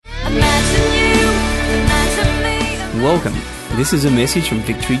Welcome. This is a message from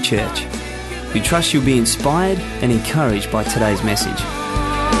Victory Church. We trust you'll be inspired and encouraged by today's message.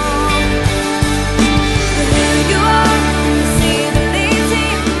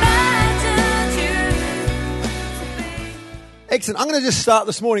 Excellent. I'm going to just start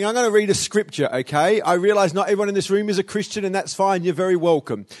this morning. I'm going to read a scripture, okay? I realize not everyone in this room is a Christian, and that's fine. You're very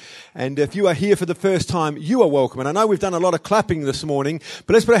welcome. And if you are here for the first time, you are welcome. And I know we've done a lot of clapping this morning,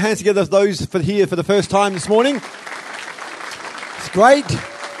 but let's put our hands together, those here for the first time this morning. It's great.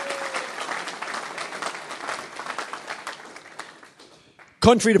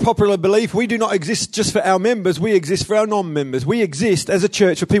 Contrary to popular belief, we do not exist just for our members. We exist for our non-members. We exist as a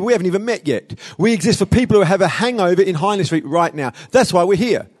church for people we haven't even met yet. We exist for people who have a hangover in Hindley Street right now. That's why we're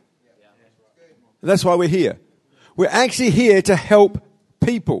here. That's why we're here. We're actually here to help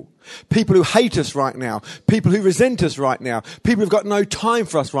people. People who hate us right now. People who resent us right now. People who've got no time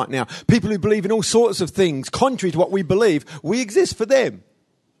for us right now. People who believe in all sorts of things contrary to what we believe. We exist for them.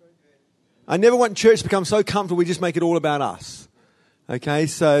 I never want church to become so comfortable we just make it all about us. Okay,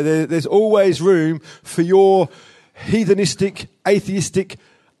 so there's always room for your heathenistic, atheistic,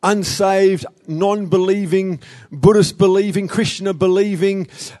 unsaved, non-believing, Buddhist believing, Krishna believing,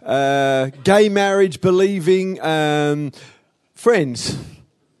 gay marriage believing friends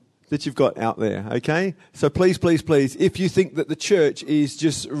that you've got out there, okay? So please, please, please, if you think that the church is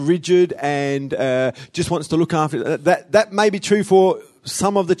just rigid and just wants to look after it, that may be true for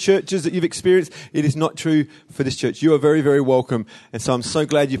some of the churches that you've experienced. It is not true for this church. You are very, very welcome. And so I'm so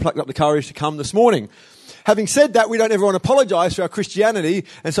glad you plucked up the courage to come this morning. Having said that, we don't ever want to apologize for our Christianity.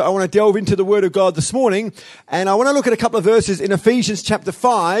 And so I want to delve into the Word of God this morning. And I want to look at a couple of verses in Ephesians chapter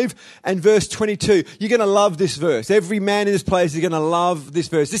 5 and verse 22. You're going to love this verse. Every man in this place is going to love this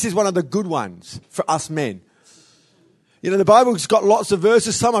verse. This is one of the good ones for us men. You know, the Bible's got lots of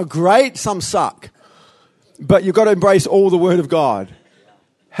verses. Some are great, some suck. But you've got to embrace all the Word of God.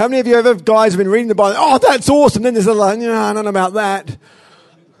 How many of you ever guys have been reading the Bible? Oh, that's awesome. Then there's a like, I don't know about that.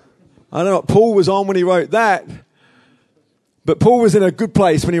 I don't know what Paul was on when he wrote that. But Paul was in a good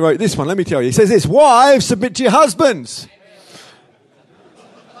place when he wrote this one. Let me tell you. He says this, wives, submit to your husbands.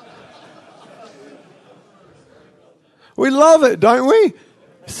 We love it, don't we?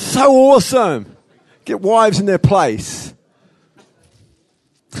 So awesome. Get wives in their place.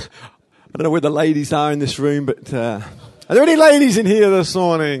 I don't know where the ladies are in this room, but are there any ladies in here this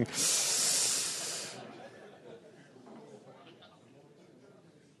morning?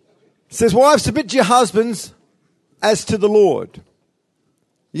 It says, wives, submit to your husbands as to the Lord.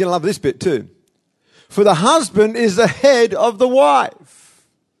 You're going to love this bit too. For the husband is the head of the wife,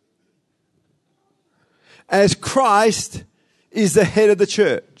 as Christ is the head of the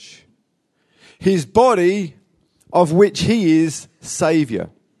church, his body of which he is Saviour.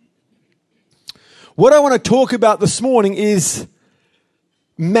 What I want to talk about this morning is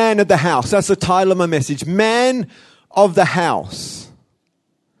man of the house. That's the title of my message. Man of the house.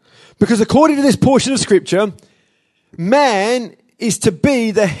 Because according to this portion of Scripture, man is to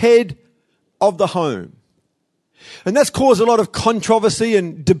be the head of the home. And that's caused a lot of controversy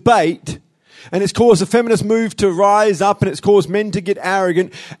and debate. And it's caused a feminist move to rise up, and it's caused men to get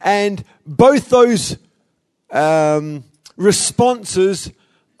arrogant. And both those responses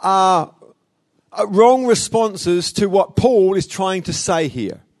are wrong responses to what Paul is trying to say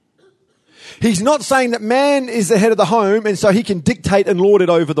here. He's not saying that man is the head of the home and so he can dictate and lord it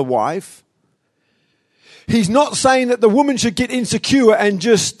over the wife. He's not saying that the woman should get insecure and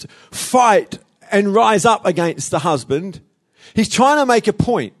just fight and rise up against the husband. He's trying to make a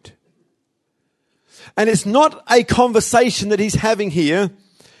point. And it's not a conversation that he's having here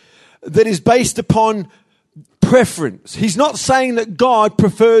that is based upon preference. He's not saying that God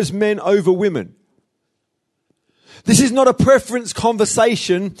prefers men over women. This is not a preference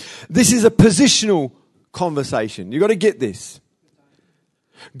conversation. This is a positional conversation. You've got to get this.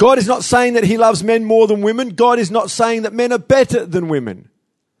 God is not saying that he loves men more than women. God is not saying that men are better than women.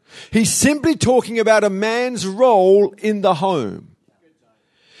 He's simply talking about a man's role in the home.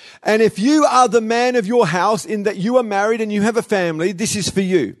 And if you are the man of your house, in that you are married and you have a family, this is for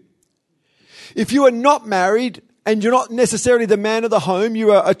you. If you are not married and you're not necessarily the man of the home,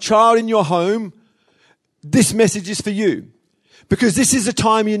 you are a child in your home, this message is for you. Because this is a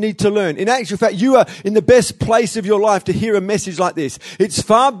time you need to learn. In actual fact, you are in the best place of your life to hear a message like this. It's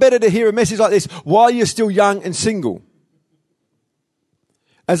far better to hear a message like this while you're still young and single,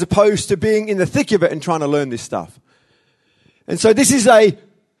 as opposed to being in the thick of it and trying to learn this stuff. And so this is a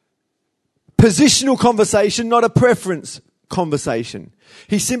positional conversation, not a preference conversation.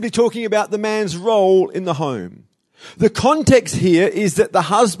 He's simply talking about the man's role in the home. The context here is that the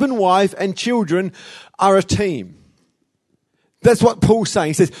husband, wife, and children are a team. That's what Paul's saying.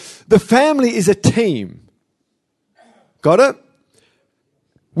 He says, the family is a team. Got it?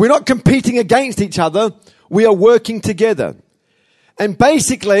 We're not competing against each other. We are working together. And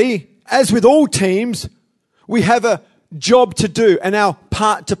basically, as with all teams, we have a job to do and our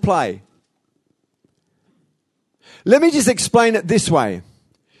part to play. Let me just explain it this way.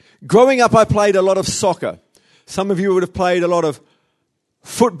 Growing up, I played a lot of soccer. Some of you would have played a lot of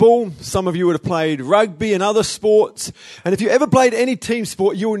football. Some of you would have played rugby and other sports. And if you ever played any team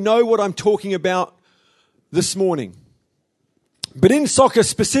sport, you will know what I'm talking about this morning. But in soccer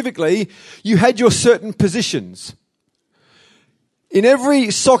specifically, you had your certain positions. In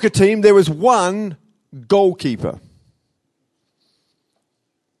every soccer team, there was one goalkeeper.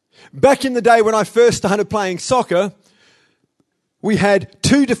 Back in the day when I first started playing soccer, we had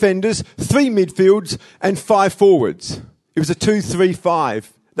 2 defenders, 3 midfields, and 5 forwards. It was a 2-3-5.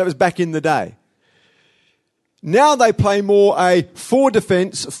 That was back in the day. Now they play more a 4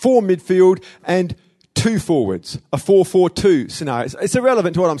 defence, 4 midfield, and 2 forwards. A 4-4-2 scenario. It's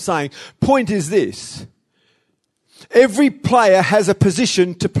irrelevant to what I'm saying. Point is this. Every player has a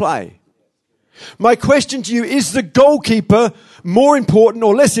position to play. My question to you, is the goalkeeper more important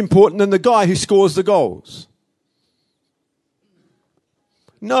or less important than the guy who scores the goals?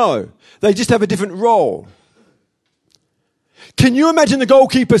 No, they just have a different role. Can you imagine the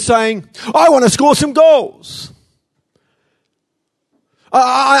goalkeeper saying, I want to score some goals?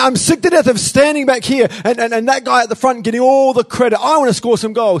 I'm sick to death of standing back here and that guy at the front getting all the credit. I want to score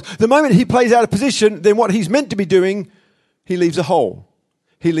some goals. The moment he plays out of position, then what he's meant to be doing, he leaves a hole.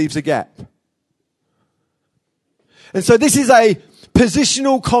 He leaves a gap. And so this is a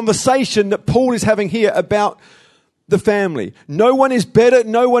positional conversation that Paul is having here about the family. No one is better,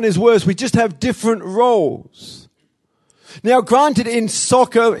 no one is worse. We just have different roles. Now, granted, in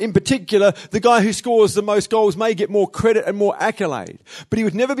soccer in particular, the guy who scores the most goals may get more credit and more accolade. But he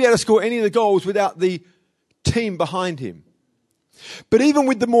would never be able to score any of the goals without the team behind him. But even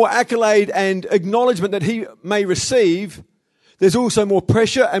with the more accolade and acknowledgement that he may receive, there's also more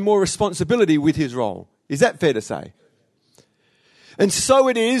pressure and more responsibility with his role. Is that fair to say? And so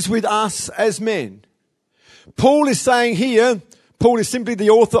it is with us as men. Paul is saying here, Paul is simply the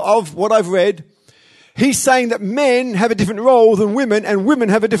author of what I've read. He's saying that men have a different role than women, and women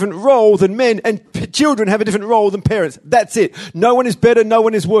have a different role than men, and children have a different role than parents. That's it. No one is better, no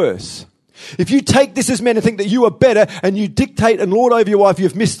one is worse. If you take this as men and think that you are better and you dictate and lord over your wife,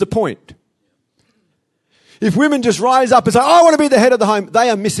 you've missed the point. If women just rise up and say, I want to be the head of the home, they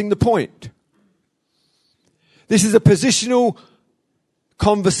are missing the point. This is a positional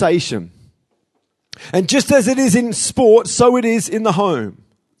conversation. And just as it is in sport, so it is in the home.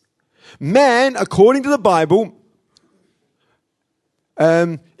 Man, according to the Bible,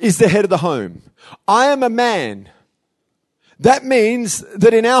 is the head of the home. I am a man. That means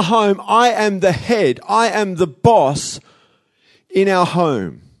that in our home, I am the head. I am the boss in our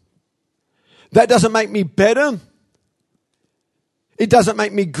home. That doesn't make me better. It doesn't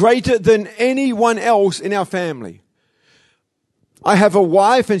make me greater than anyone else in our family. I have a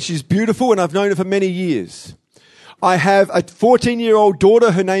wife and she's beautiful and I've known her for many years. I have a 14-year-old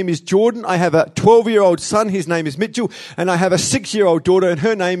daughter, her name is Jordan. I have a 12-year-old son, his name is Mitchell. And I have a 6-year-old daughter and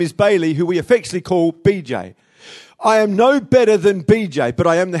her name is Bailey, who we affectionately call BJ. I am no better than BJ, but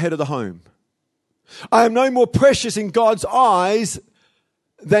I am the head of the home. I am no more precious in God's eyes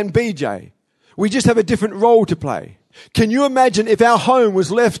than BJ. We just have a different role to play. Can you imagine if our home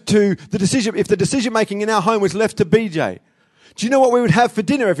was left to the decision making in our home was left to BJ? Do you know what we would have for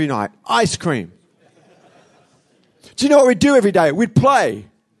dinner every night? Ice cream. Do you know what we'd do every day? We'd play.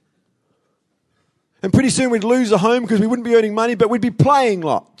 And pretty soon we'd lose the home because we wouldn't be earning money, but we'd be playing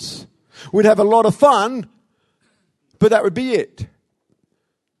lots. We'd have a lot of fun, but that would be it.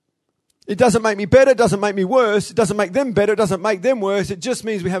 It doesn't make me better, it doesn't make me worse, it doesn't make them better, it doesn't make them worse. It just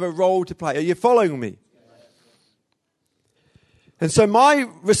means we have a role to play. Are you following me? And so my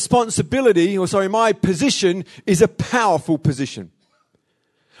position is a powerful position.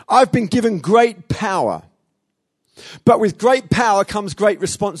 I've been given great power. But with great power comes great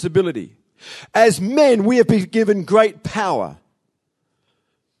responsibility. As men, we have been given great power.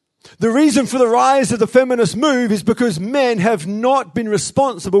 The reason for the rise of the feminist move is because men have not been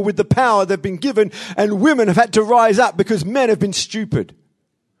responsible with the power they've been given, and women have had to rise up because men have been stupid.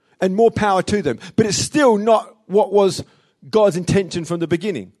 And more power to them. But it's still not what was God's intention from the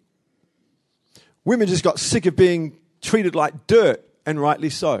beginning. Women just got sick of being treated like dirt, and rightly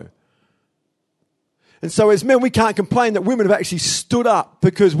so. And so as men, we can't complain that women have actually stood up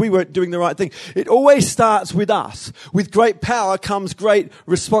because we weren't doing the right thing. It always starts with us. With great power comes great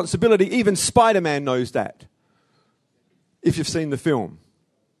responsibility. Even Spider-Man knows that. if you've seen the film.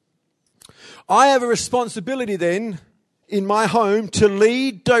 I have a responsibility then in my home to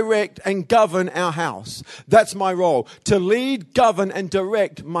lead, direct, and govern our house. That's my role, to lead, govern, and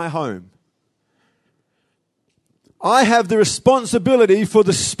direct my home. I have the responsibility for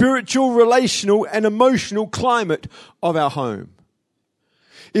the spiritual, relational, and emotional climate of our home.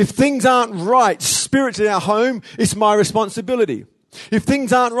 If things aren't right spiritually in our home, it's my responsibility. If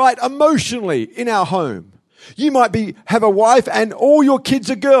things aren't right emotionally in our home, you might have a wife and all your kids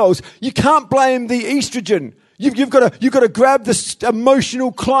are girls. You can't blame the estrogen. You've got to grab the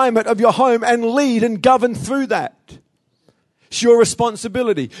emotional climate of your home and lead and govern through that. It's your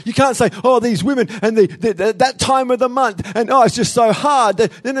responsibility. You can't say, oh, these women and that time of the month and oh, it's just so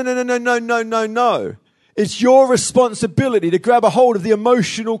hard. No. It's your responsibility to grab a hold of the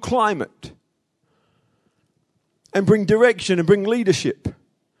emotional climate and bring direction and bring leadership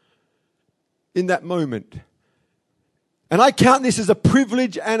in that moment. And I count this as a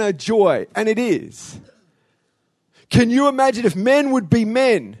privilege and a joy, and it is. Can you imagine if men would be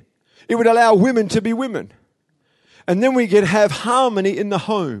men, it would allow women to be women. And then we could have harmony in the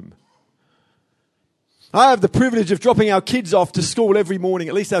home. I have the privilege of dropping our kids off to school every morning,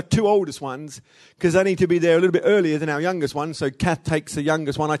 at least our two oldest ones, because they need to be there a little bit earlier than our youngest one. So Kath takes the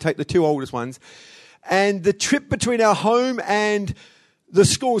youngest one, I take the two oldest ones. And the trip between our home and the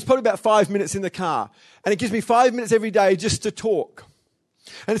school is probably about 5 minutes in the car. And it gives me 5 minutes every day just to talk.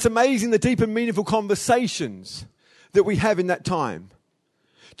 And it's amazing the deep and meaningful conversations that we have in that time.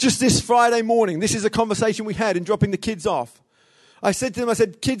 Just this Friday morning, this is a conversation we had in dropping the kids off. I said to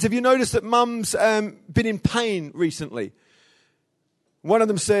them, kids, have you noticed that mum's been in pain recently? One of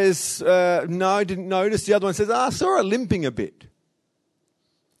them says, no, I didn't notice. The other one says, I saw her limping a bit.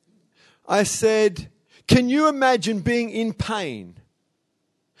 I said, can you imagine being in pain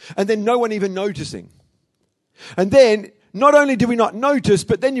and then no one even noticing? And then not only do we not notice,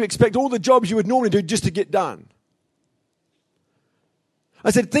 but then you expect all the jobs you would normally do just to get done. I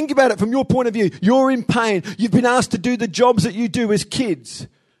said, think about it from your point of view. You're in pain. You've been asked to do the jobs that you do as kids.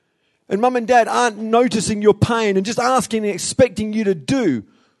 And mum and dad aren't noticing your pain and just asking and expecting you to do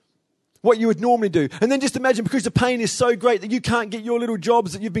what you would normally do. And then just imagine, because the pain is so great that you can't get your little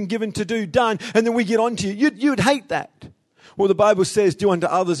jobs that you've been given to do done, and then we get on to you. You'd hate that. Well, the Bible says, do unto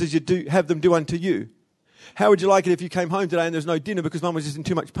others as you do have them do unto you. How would you like it if you came home today and there's no dinner because mum was just in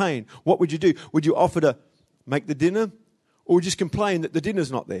too much pain? What would you do? Would you offer to make the dinner? Or just complain that the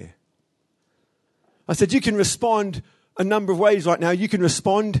dinner's not there? I said, you can respond a number of ways right now. You can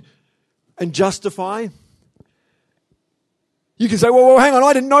respond and justify. You can say, well, hang on,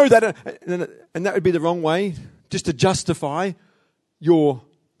 I didn't know that. And that would be the wrong way, just to justify your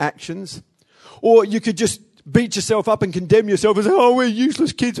actions. Or you could just beat yourself up and condemn yourself and say, oh, we're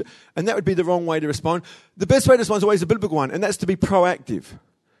useless kids. And that would be the wrong way to respond. The best way to respond is always the biblical one, and that's to be proactive.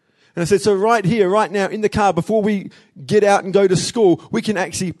 And I said, so right here, right now, in the car, before we get out and go to school, we can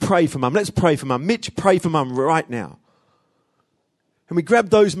actually pray for mum. Let's pray for mum. Mitch, pray for mum right now. And we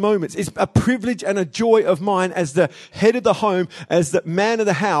grab those moments. It's a privilege and a joy of mine as the head of the home, as the man of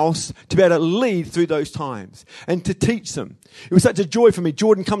the house, to be able to lead through those times and to teach them. It was such a joy for me.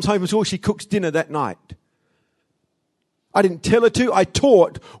 Jordan comes home from school, she cooks dinner that night. I didn't tell her to. I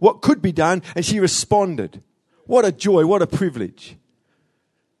taught what could be done, and she responded. What a joy, what a privilege.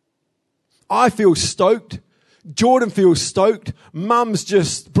 I feel stoked. Jordan feels stoked. Mum's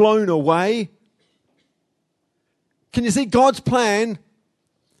just blown away. Can you see God's plan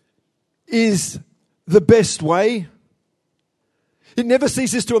is the best way? It never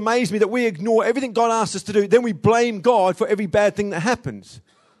ceases to amaze me that we ignore everything God asks us to do. Then we blame God for every bad thing that happens.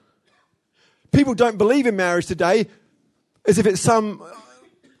 People don't believe in marriage today as if it's some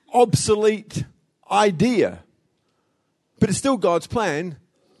obsolete idea. But it's still God's plan.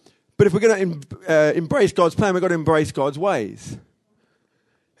 But if we're going to embrace God's plan, we've got to embrace God's ways.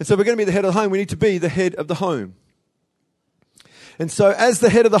 And so if we're going to be the head of the home, we need to be the head of the home. And so as the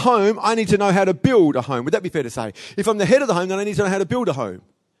head of the home, I need to know how to build a home. Would that be fair to say? If I'm the head of the home, then I need to know how to build a home.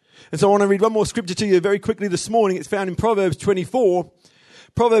 And so I want to read one more scripture to you very quickly this morning. It's found in Proverbs 24.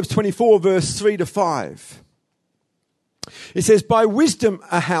 Proverbs 24, verse 3 to 5. It says, by wisdom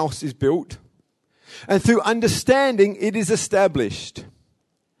a house is built, and through understanding it is established.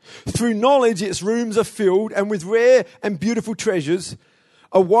 Through knowledge its rooms are filled, and with rare and beautiful treasures.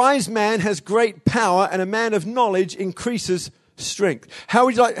 A wise man has great power, and a man of knowledge increases strength. How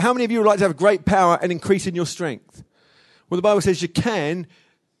many of you would like to have great power and increase in your strength? Well, the Bible says you can,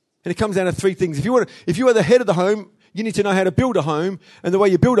 and it comes down to three things. If you are the head of the home, you need to know how to build a home, and the way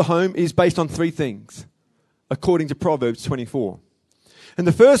you build a home is based on three things, according to Proverbs 24. And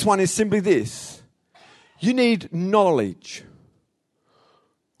the first one is simply this. You need knowledge.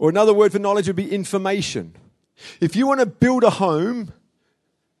 Or another word for knowledge would be information. If you want to build a home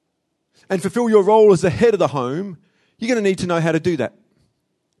and fulfill your role as the head of the home, you're going to need to know how to do that.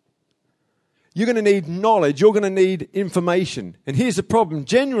 You're going to need knowledge. You're going to need information. And here's the problem.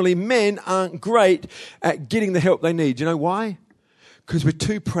 Generally, men aren't great at getting the help they need. You know why? Because we're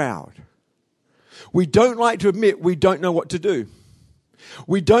too proud. We don't like to admit we don't know what to do.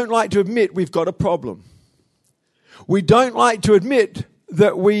 We don't like to admit we've got a problem. We don't like to admit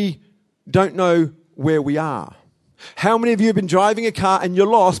that we don't know where we are. How many of you have been driving a car and you're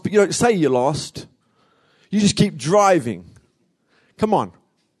lost, but you don't say you're lost? You just keep driving. Come on.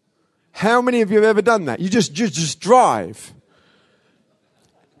 How many of you have ever done that? You just drive.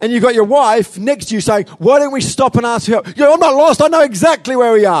 And you've got your wife next to you saying, why don't we stop and ask for help? You know, I'm not lost. I know exactly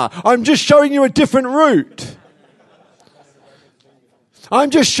where we are. I'm just showing you a different route. I'm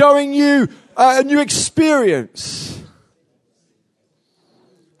just showing you a new experience.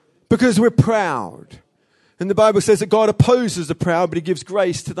 Because we're proud. And the Bible says that God opposes the proud, but he gives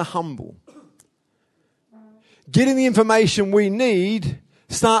grace to the humble. Getting the information we need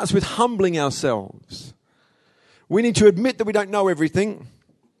starts with humbling ourselves. We need to admit that we don't know everything.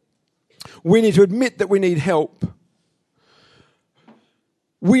 We need to admit that we need help.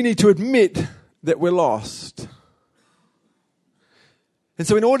 We need to admit that we're lost. And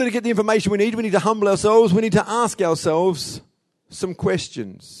so in order to get the information we need to humble ourselves. We need to ask ourselves some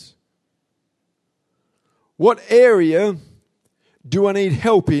questions. What area do I need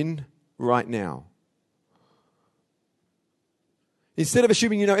help in right now? Instead of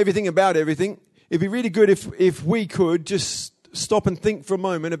assuming you know everything about everything, it'd be really good if we could just stop and think for a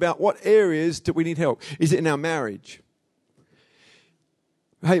moment about what areas do we need help. Is it in our marriage?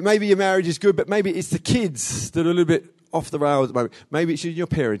 Hey, maybe your marriage is good, but maybe it's the kids that are a little bit off the rails at the moment. Maybe it's in your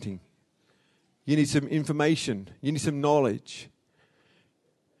parenting. You need some information. You need some knowledge.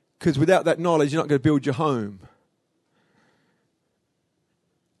 Because without that knowledge, you're not going to build your home.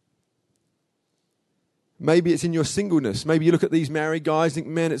 Maybe it's in your singleness. Maybe you look at these married guys and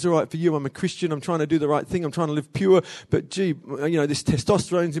think, man, it's all right for you. I'm a Christian. I'm trying to do the right thing. I'm trying to live pure. But gee, you know, this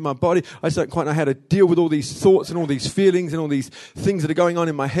testosterone's in my body. I just don't quite know how to deal with all these thoughts and all these feelings and all these things that are going on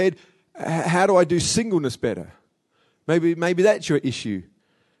in my head. How do I do singleness better? Maybe that's your issue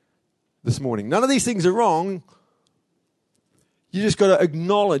this morning. None of these things are wrong. You just got to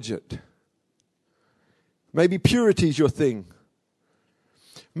acknowledge it. Maybe purity is your thing.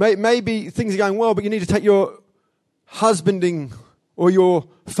 Maybe things are going well, but you need to take your husbanding or your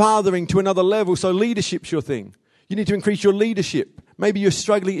fathering to another level, so leadership's your thing. You need to increase your leadership. Maybe you're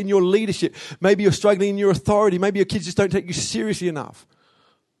struggling in your leadership. Maybe you're struggling in your authority. Maybe your kids just don't take you seriously enough.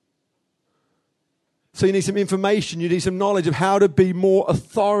 So you need some information. You need some knowledge of how to be more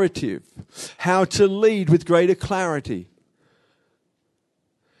authoritative, how to lead with greater clarity.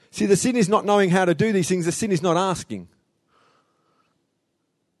 See, the sin is not knowing how to do these things. The sin is not asking.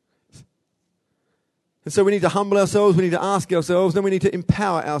 And so we need to humble ourselves, we need to ask ourselves, then we need to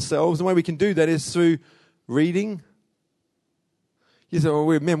empower ourselves. The way we can do that is through reading. You say, well,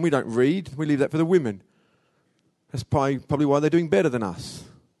 we're men, we don't read. We leave that for the women. That's probably why they're doing better than us.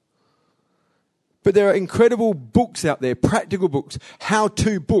 But there are incredible books out there, practical books,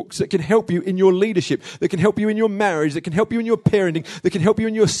 how-to books that can help you in your leadership, that can help you in your marriage, that can help you in your parenting, that can help you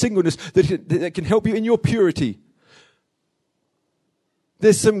in your singleness, that can help you in your purity.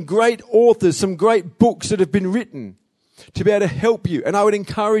 There's some great authors, some great books that have been written to be able to help you. And I would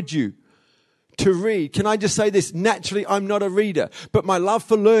encourage you to read. Can I just say this? Naturally, I'm not a reader, but my love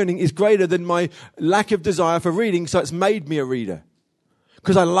for learning is greater than my lack of desire for reading, so it's made me a reader.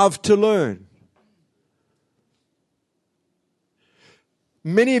 Because I love to learn.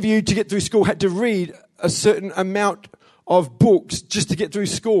 Many of you, to get through school, had to read a certain amount of books just to get through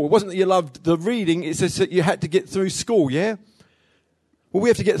school. It wasn't that you loved the reading, it's just that you had to get through school, yeah? Well, we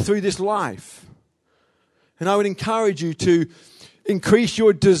have to get through this life. And I would encourage you to increase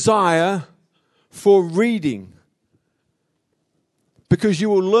your desire for reading. Because you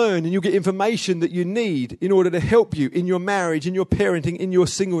will learn and you'll get information that you need in order to help you in your marriage, in your parenting, in your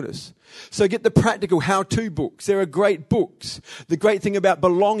singleness. So get the practical how-to books. There are great books. The great thing about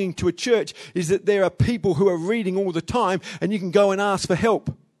belonging to a church is that there are people who are reading all the time and you can go and ask for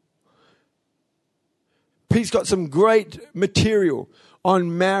help. Pete's got some great material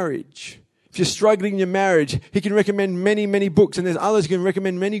on marriage. If you're struggling in your marriage, he can recommend many, many books. And there's others who can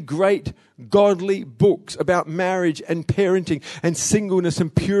recommend many great godly books about marriage and parenting and singleness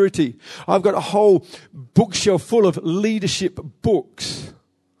and purity. I've got a whole bookshelf full of leadership books.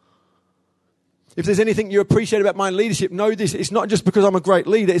 If there's anything you appreciate about my leadership, know this. It's not just because I'm a great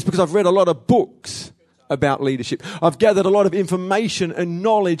leader. It's because I've read a lot of books about leadership. I've gathered a lot of information and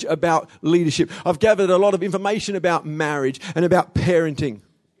knowledge about leadership. I've gathered a lot of information about marriage and about parenting.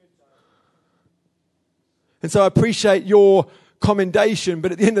 And so I appreciate your commendation,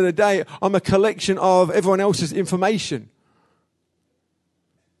 but at the end of the day, I'm a collection of everyone else's information.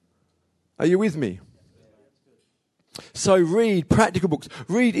 Are you with me? So read practical books,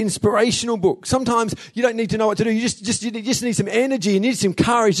 read inspirational books. Sometimes you don't need to know what to do. You just need some energy, you need some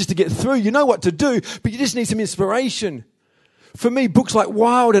courage just to get through. You know what to do, but you just need some inspiration. For me, books like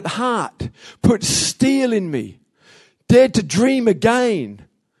Wild at Heart put steel in me, Dared to Dream Again.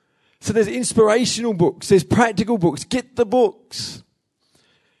 So there's inspirational books, there's practical books. Get the books.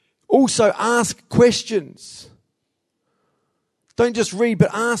 Also ask questions. Don't just read,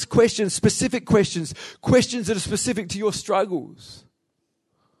 but ask questions, specific questions that are specific to your struggles.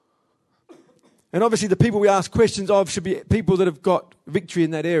 And obviously the people we ask questions of should be people that have got victory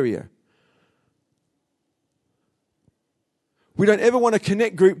in that area. We don't ever want a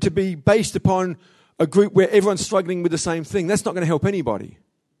connect group to be based upon a group where everyone's struggling with the same thing. That's not going to help anybody.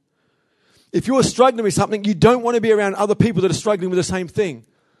 If you're struggling with something, you don't want to be around other people that are struggling with the same thing.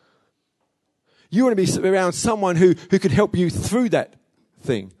 You want to be around someone who can help you through that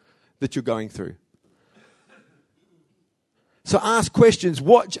thing that you're going through. So ask questions.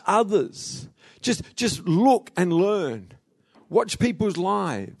 Watch others. Just look and learn. Watch people's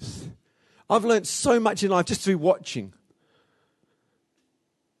lives. I've learned so much in life just through watching.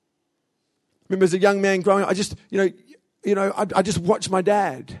 Remember as a young man growing up, I just watched my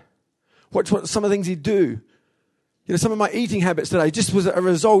dad. Watch what some of the things he'd do. Some of my eating habits today just was a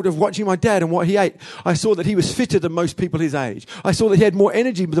result of watching my dad and what he ate. I saw that he was fitter than most people his age. I saw that he had more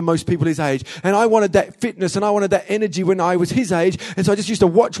energy than most people his age. And I wanted that fitness and I wanted that energy when I was his age. And so I just used to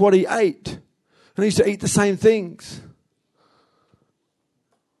watch what he ate. And I used to eat the same things.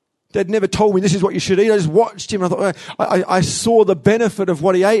 Dad never told me this is what you should eat. I just watched him and I thought, I saw the benefit of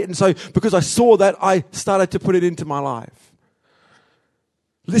what he ate. And so because I saw that, I started to put it into my life.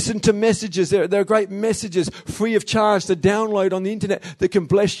 Listen to messages. There are great messages free of charge to download on the internet that can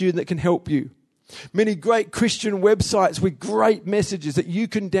bless you and that can help you. Many great Christian websites with great messages that you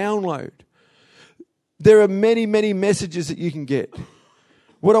can download. There are many, many messages that you can get.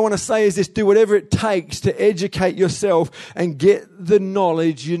 What I want to say is this: do whatever it takes to educate yourself and get the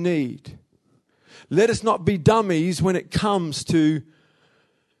knowledge you need. Let us not be dummies when it comes to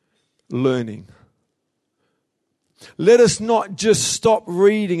learning. Let us not just stop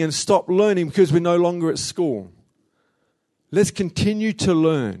reading and stop learning because we're no longer at school. Let's continue to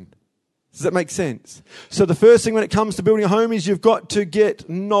learn. Does that make sense? So the first thing when it comes to building a home is you've got to get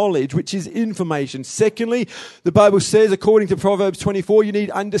knowledge, which is information. Secondly, the Bible says, according to Proverbs 24, you need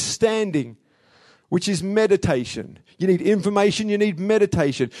understanding, which is meditation. You need information, you need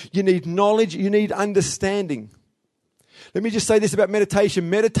meditation. You need knowledge, you need understanding. Let me just say this about meditation.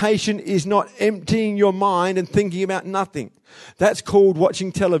 Meditation is not emptying your mind and thinking about nothing. That's called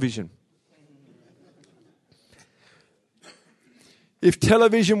watching television. If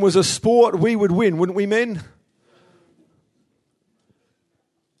television was a sport, we would win, wouldn't we, men?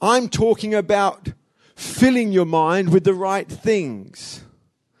 I'm talking about filling your mind with the right things.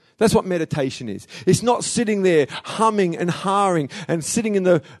 That's what meditation is. It's not sitting there humming and hawing and sitting in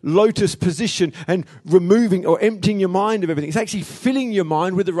the lotus position and removing or emptying your mind of everything. It's actually filling your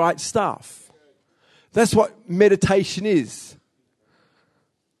mind with the right stuff. That's what meditation is.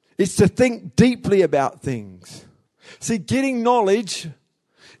 It's to think deeply about things. See, getting knowledge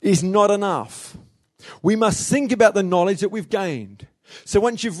is not enough. We must think about the knowledge that we've gained. So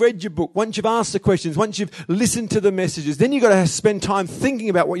once you've read your book, once you've asked the questions, once you've listened to the messages, then you've got to spend time thinking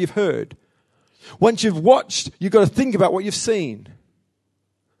about what you've heard. Once you've watched, you've got to think about what you've seen.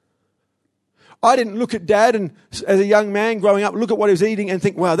 I didn't look at Dad and as a young man growing up, look at what he was eating and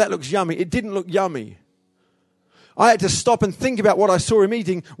think, wow, that looks yummy. It didn't look yummy. I had to stop and think about what I saw him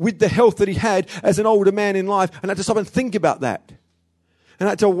eating with the health that he had as an older man in life, and I had to stop and think about that. And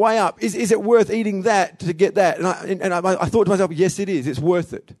I had to weigh up, is it worth eating that to get that? And I thought to myself, yes, it is. It's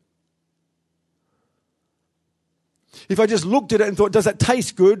worth it. If I just looked at it and thought, does that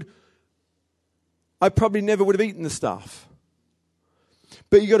taste good? I probably never would have eaten the stuff.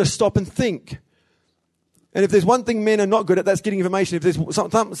 But you've got to stop and think. And if there's one thing men are not good at, that's getting information. If there's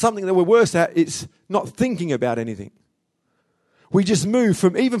something that we're worse at, it's not thinking about anything. We just move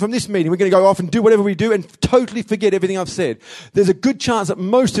even from this meeting, we're going to go off and do whatever we do and totally forget everything I've said. There's a good chance that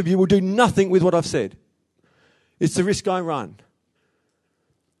most of you will do nothing with what I've said. It's the risk I run.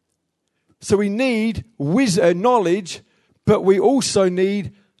 So we need knowledge, but we also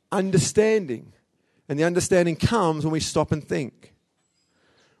need understanding. And the understanding comes when we stop and think.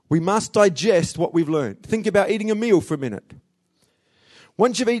 We must digest what we've learned. Think about eating a meal for a minute.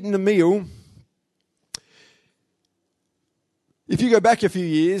 Once you've eaten a meal, if you go back a few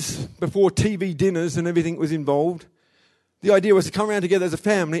years, before TV dinners and everything was involved, the idea was to come around together as a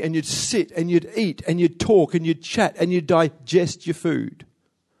family and you'd sit and you'd eat and you'd talk and you'd chat and you'd digest your food.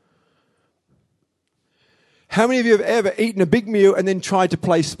 How many of you have ever eaten a big meal and then tried to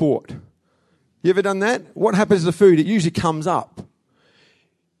play sport? You ever done that? What happens to the food? It usually comes up.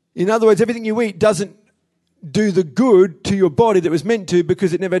 In other words, everything you eat doesn't do the good to your body that was meant to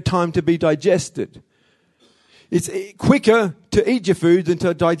because it never had time to be digested. It's quicker to eat your food than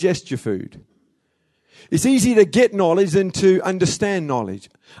to digest your food. It's easier to get knowledge than to understand knowledge.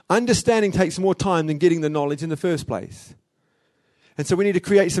 Understanding takes more time than getting the knowledge in the first place. And so we need to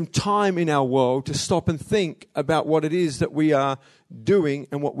create some time in our world to stop and think about what it is that we are doing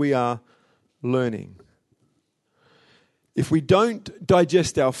and what we are learning. If we don't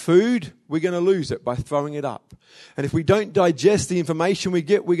digest our food, we're going to lose it by throwing it up. And if we don't digest the information we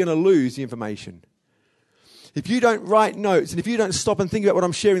get, we're going to lose the information. If you don't write notes and if you don't stop and think about what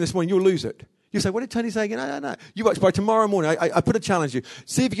I'm sharing this morning, you'll lose it. You'll say, what did Tony say again? No. You watch by tomorrow morning. I put a challenge to you.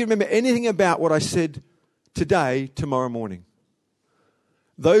 See if you can remember anything about what I said today, tomorrow morning.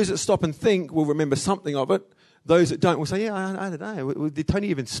 Those that stop and think will remember something of it. Those that don't will say, yeah, I don't know. Did Tony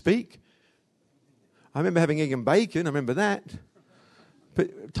even speak? I remember having egg and bacon. I remember that.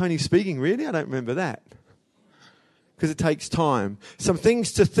 But Tony speaking, really? I don't remember that. Because it takes time. Some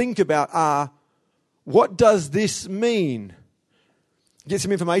things to think about are, what does this mean? Get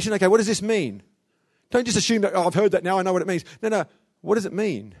some information. Okay, what does this mean? Don't just assume that, I've heard that now, I know what it means. No. What does it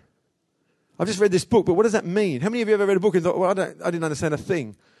mean? I've just read this book, but what does that mean? How many of you have ever read a book and thought, well, I didn't understand a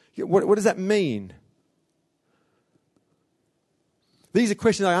thing? What does that mean? These are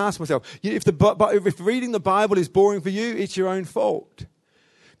questions I ask myself. If reading the Bible is boring for you, it's your own fault.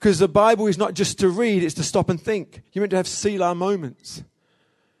 Because the Bible is not just to read, it's to stop and think. You're meant to have Selah moments.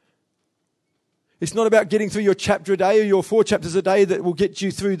 It's not about getting through your chapter a day or your 4 chapters a day that will get you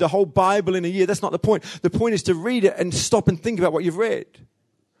through the whole Bible in a year. That's not the point. The point is to read it and stop and think about what you've read.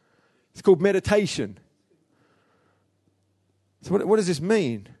 It's called meditation. So what does this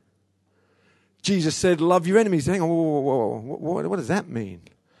mean? Jesus said, love your enemies. Hang on, whoa. What does that mean?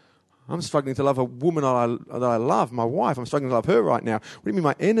 I'm struggling to love a woman that I love, my wife. I'm struggling to love her right now. What do you mean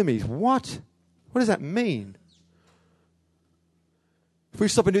my enemies? What? What does that mean? If we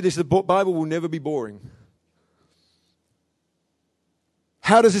stop and do this, the Bible will never be boring.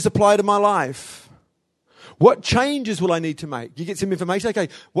 How does this apply to my life? What changes will I need to make? You get some information. Okay,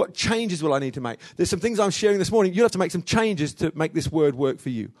 what changes will I need to make? There's some things I'm sharing this morning. You have to make some changes to make this word work for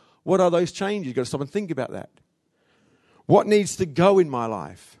you. What are those changes? You've got to stop and think about that. What needs to go in my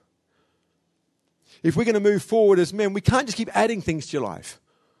life? If we're going to move forward as men, we can't just keep adding things to your life.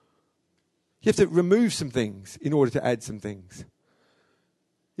 You have to remove some things in order to add some things.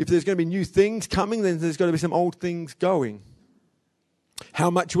 If there's going to be new things coming, then there's got to be some old things going.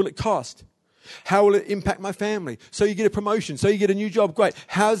 How much will it cost? How will it impact my family? So you get a promotion, so you get a new job, great.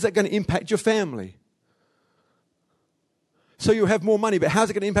 How is that going to impact your family? So you'll have more money, but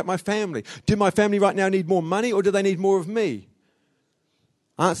how's it going to impact my family? Do my family right now need more money or do they need more of me?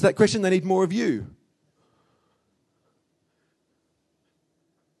 Answer that question, they need more of you.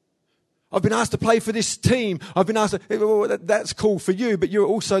 I've been asked to play for this team. I've been asked to, well, that's cool for you, but you're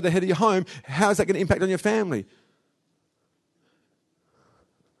also the head of your home. How's that going to impact on your family?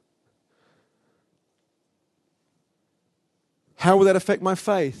 How will that affect my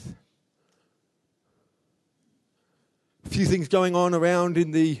faith? A few things going on around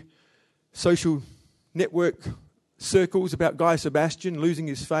in the social network circles about Guy Sebastian losing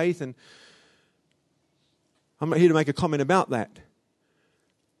his faith, and I'm not here to make a comment about that.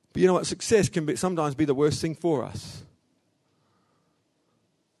 But you know what? Success can sometimes be the worst thing for us.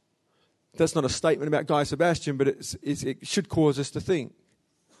 That's not a statement about Guy Sebastian, but it should cause us to think.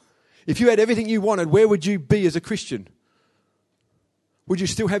 If you had everything you wanted, where would you be as a Christian? Would you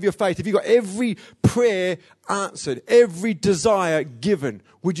still have your faith? If you got every prayer answered, every desire given,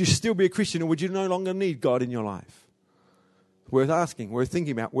 would you still be a Christian, or would you no longer need God in your life? Worth asking, worth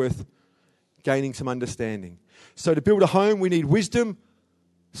thinking about, worth gaining some understanding. So to build a home, we need wisdom.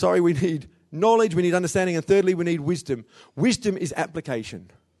 We need knowledge, we need understanding, and thirdly, we need wisdom. Wisdom is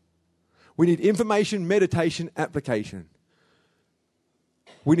application. We need information, meditation, application.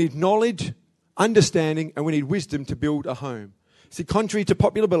 We need knowledge, understanding, and we need wisdom to build a home. See, contrary to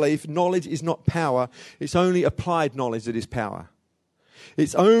popular belief, knowledge is not power. It's only applied knowledge that is power.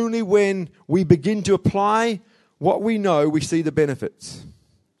 It's only when we begin to apply what we know, we see the benefits.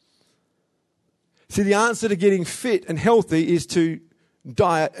 See, the answer to getting fit and healthy is to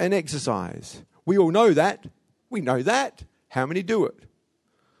diet and exercise. We all know that. We know that. How many do it?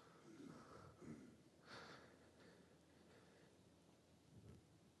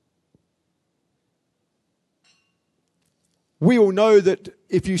 We all know that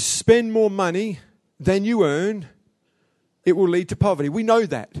if you spend more money than you earn, it will lead to poverty. We know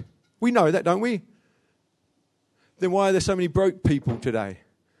that. We know that, don't we? Then why are there so many broke people today?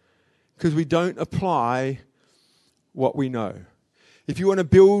 Because we don't apply what we know. If you want to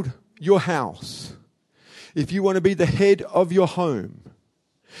build your house, if you want to be the head of your home,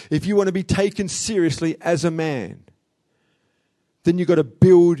 if you want to be taken seriously as a man, then you've got to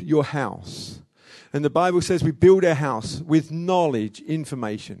build your house. And the Bible says we build our house with knowledge,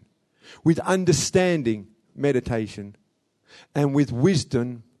 information, with understanding, meditation, and with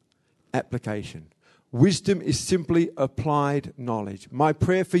wisdom, application. Wisdom is simply applied knowledge. My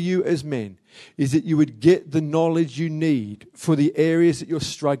prayer for you as men is that you would get the knowledge you need for the areas that you're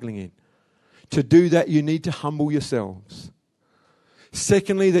struggling in. To do that, you need to humble yourselves.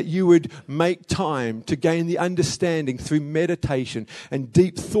 Secondly, that you would make time to gain the understanding through meditation and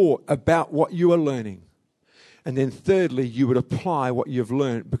deep thought about what you are learning. And then thirdly, you would apply what you've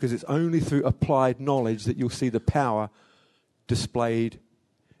learned, because it's only through applied knowledge that you'll see the power displayed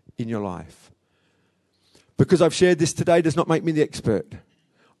in your life. Because I've shared this today does not make me the expert.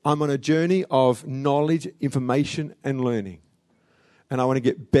 I'm on a journey of knowledge, information, and learning. And I want to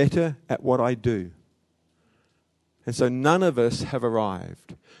get better at what I do. And so none of us have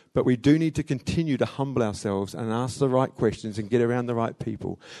arrived, but we do need to continue to humble ourselves and ask the right questions and get around the right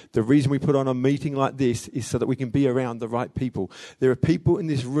people. The reason we put on a meeting like this is so that we can be around the right people. There are people in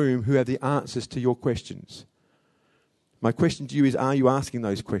this room who have the answers to your questions. My question to you is, are you asking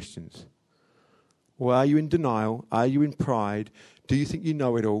those questions? Or are you in denial? Are you in pride? Do you think you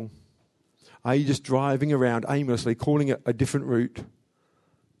know it all? Are you just driving around aimlessly, calling it a different route?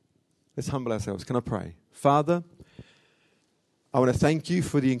 Let's humble ourselves. Can I pray? Father, I want to thank you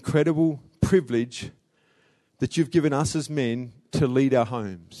for the incredible privilege that you've given us as men to lead our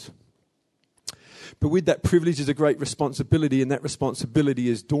homes. But with that privilege is a great responsibility, and that responsibility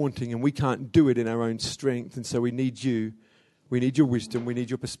is daunting, and we can't do it in our own strength, and so we need you. We need your wisdom, we need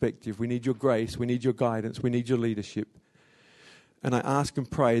your perspective, we need your grace, we need your guidance, we need your leadership. And I ask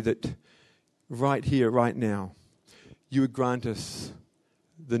and pray that right here, right now, you would grant us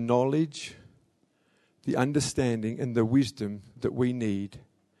the knowledge, the understanding and the wisdom that we need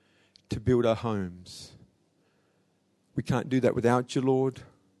to build our homes. We can't do that without you, Lord.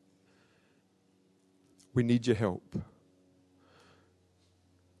 We need your help.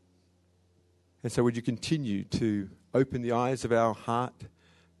 And so would you continue to open the eyes of our heart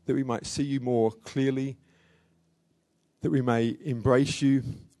that we might see you more clearly, that we may embrace you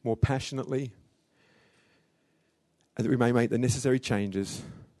more passionately, and that we may make the necessary changes.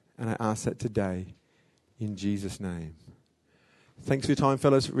 And I ask that today in Jesus' name. Thanks for your time,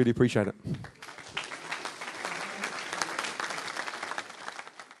 fellas. Really appreciate it.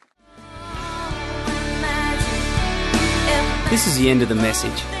 This is the end of the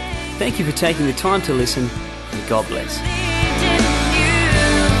message. Thank you for taking the time to listen, and God bless.